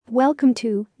Welcome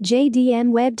to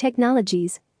JDM Web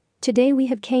Technologies. Today we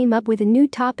have came up with a new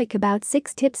topic about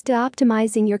 6 tips to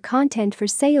optimizing your content for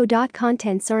SEO.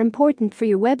 Contents are important for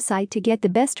your website to get the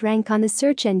best rank on the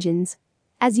search engines.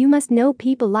 As you must know,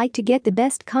 people like to get the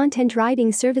best content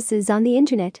writing services on the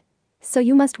internet. So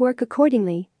you must work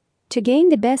accordingly. To gain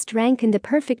the best rank and the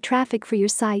perfect traffic for your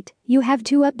site, you have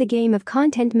to up the game of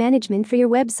content management for your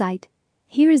website.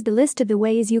 Here is the list of the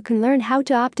ways you can learn how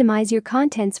to optimize your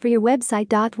contents for your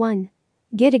website. 1.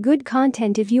 Get a good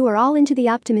content. If you are all into the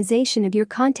optimization of your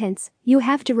contents, you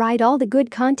have to write all the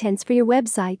good contents for your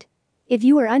website. If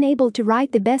you are unable to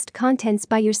write the best contents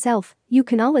by yourself, you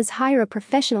can always hire a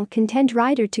professional content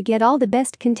writer to get all the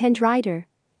best content writer.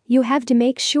 You have to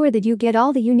make sure that you get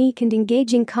all the unique and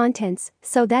engaging contents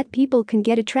so that people can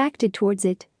get attracted towards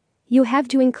it. You have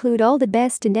to include all the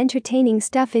best and entertaining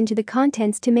stuff into the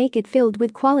contents to make it filled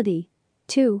with quality.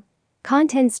 2.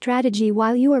 Content strategy.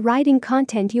 While you are writing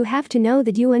content, you have to know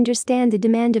that you understand the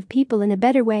demand of people in a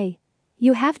better way.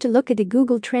 You have to look at the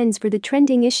Google Trends for the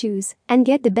trending issues and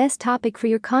get the best topic for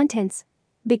your contents.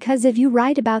 Because if you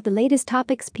write about the latest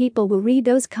topics, people will read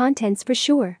those contents for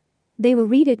sure. They will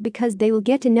read it because they will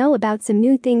get to know about some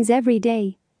new things every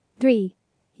day. 3.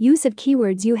 Use of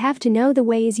keywords. You have to know the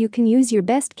ways you can use your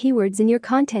best keywords in your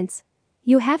contents.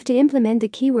 You have to implement the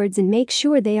keywords and make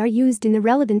sure they are used in the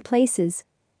relevant places.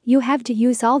 You have to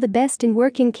use all the best and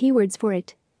working keywords for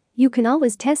it. You can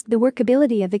always test the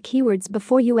workability of the keywords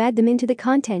before you add them into the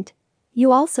content.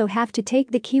 You also have to take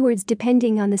the keywords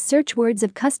depending on the search words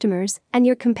of customers and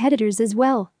your competitors as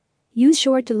well. Use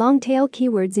short to long tail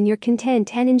keywords in your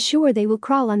content and ensure they will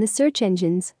crawl on the search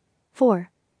engines. 4.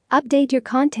 Update your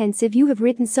contents. If you have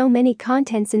written so many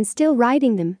contents and still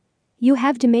writing them, you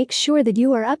have to make sure that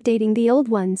you are updating the old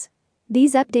ones.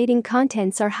 These updating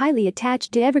contents are highly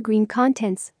attached to evergreen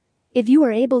contents. If you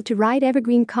are able to write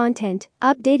evergreen content,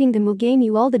 updating them will gain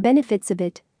you all the benefits of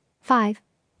it. 5.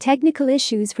 Technical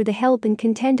issues. For the help in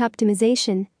content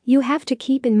optimization, you have to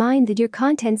keep in mind that your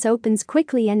contents opens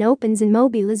quickly and opens in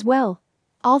mobile as well.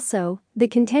 Also, the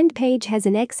content page has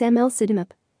an XML sitemap.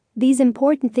 These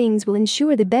important things will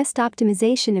ensure the best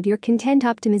optimization of your content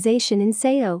optimization in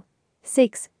SEO.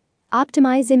 6.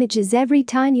 Optimize images. Every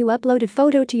time you upload a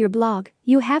photo to your blog,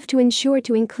 you have to ensure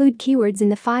to include keywords in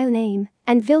the file name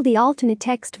and fill the alternate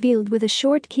text field with a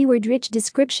short keyword-rich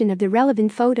description of the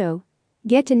relevant photo.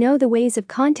 Get to know the ways of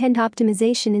content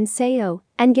optimization in SEO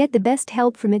and get the best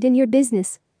help from it in your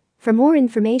business. For more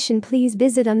information, please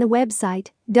visit on the website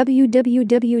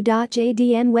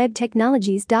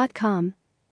www.jdmwebtechnologies.com.